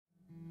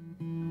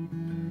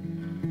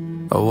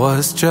I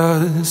was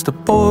just a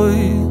boy.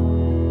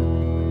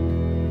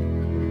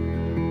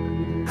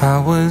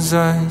 How was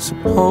I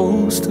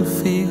supposed to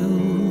feel?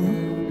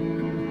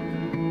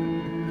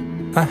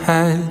 I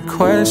had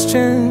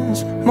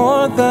questions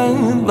more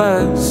than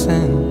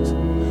lessons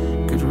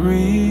could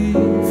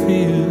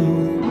reveal.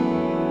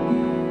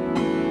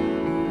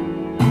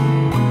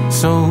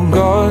 So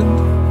God,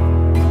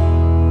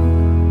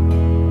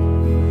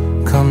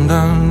 come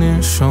down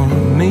and show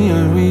me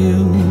a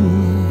real.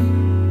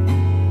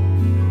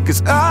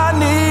 'Cause I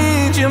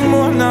need you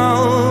more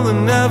now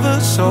than ever.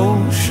 So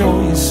show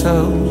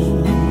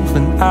yourself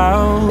and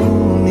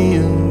I'll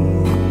kneel.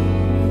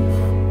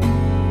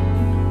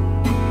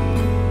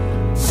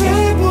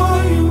 Say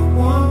what you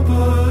want,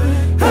 but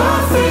I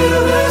feel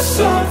there's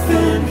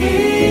something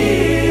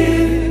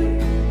here.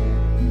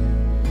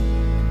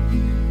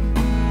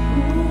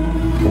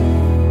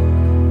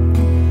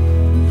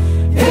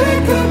 It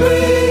could be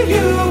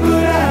you,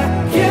 but I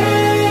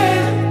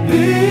can't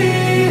be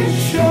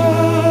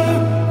sure.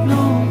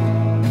 No.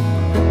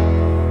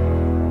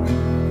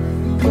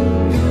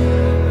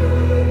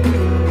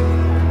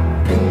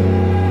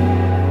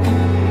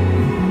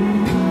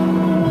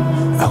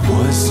 I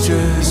was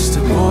just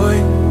a boy.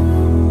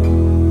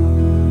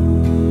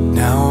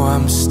 Now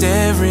I'm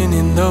staring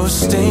in those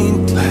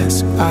stained glass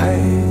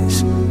eyes.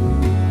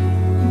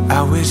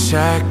 I wish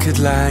I could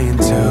lie and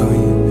tell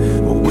you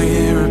what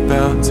we're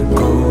about to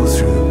go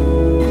through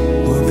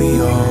will be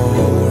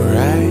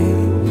alright.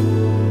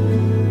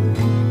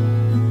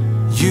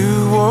 You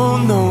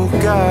won't know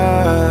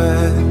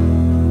God,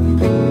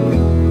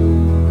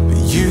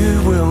 but you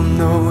will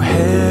know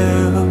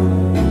hell.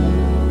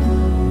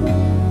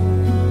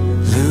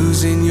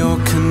 Losing your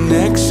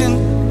connection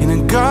in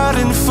a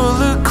garden full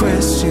of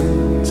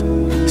questions.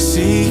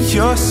 Seek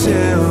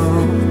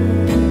yourself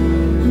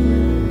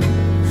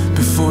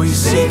before you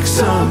seek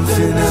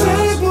something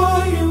else.